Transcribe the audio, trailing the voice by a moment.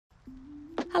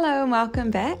Hello and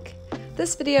welcome back.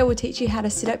 This video will teach you how to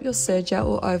set up your serger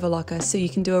or overlocker so you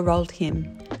can do a rolled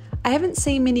hem. I haven't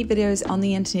seen many videos on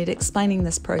the internet explaining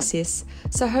this process,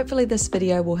 so hopefully this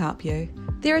video will help you.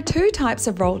 There are two types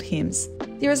of rolled hems.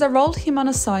 There is a rolled hem on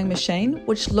a sewing machine,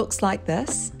 which looks like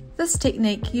this. This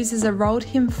technique uses a rolled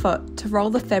hem foot to roll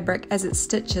the fabric as it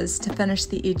stitches to finish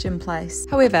the edge in place.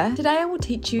 However, today I will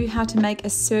teach you how to make a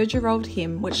serger rolled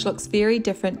hem which looks very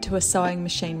different to a sewing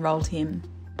machine rolled hem.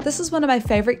 This is one of my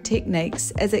favourite techniques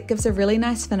as it gives a really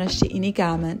nice finish to any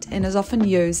garment and is often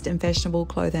used in fashionable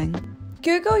clothing.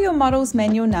 Google your model's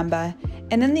manual number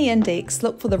and in the index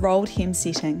look for the rolled hem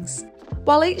settings.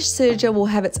 While each serger will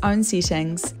have its own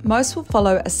settings, most will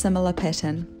follow a similar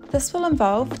pattern. This will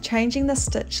involve changing the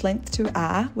stitch length to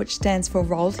R, which stands for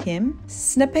rolled hem,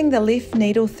 snipping the left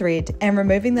needle thread and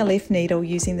removing the left needle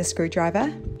using the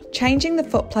screwdriver, changing the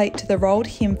footplate to the rolled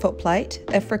hem footplate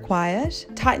if required,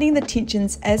 tightening the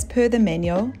tensions as per the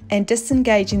manual, and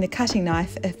disengaging the cutting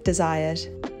knife if desired.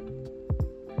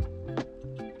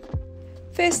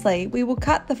 Firstly, we will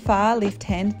cut the far left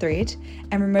hand thread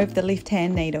and remove the left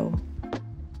hand needle.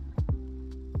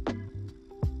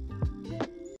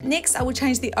 Next, I will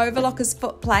change the overlocker's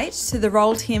footplate to the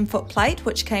rolled hem footplate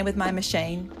which came with my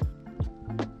machine.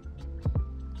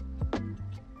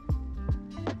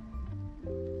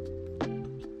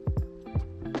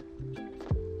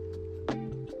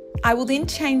 I will then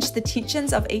change the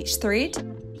tensions of each thread.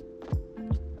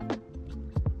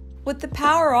 With the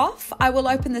power off, I will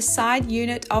open the side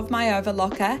unit of my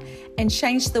overlocker and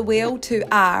change the wheel to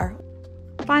R.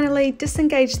 Finally,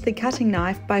 disengage the cutting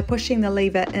knife by pushing the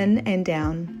lever in and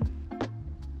down.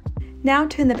 Now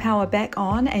turn the power back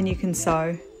on and you can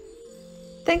sew.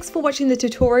 Thanks for watching the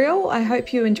tutorial. I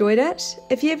hope you enjoyed it.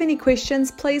 If you have any questions,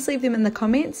 please leave them in the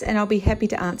comments and I'll be happy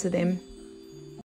to answer them.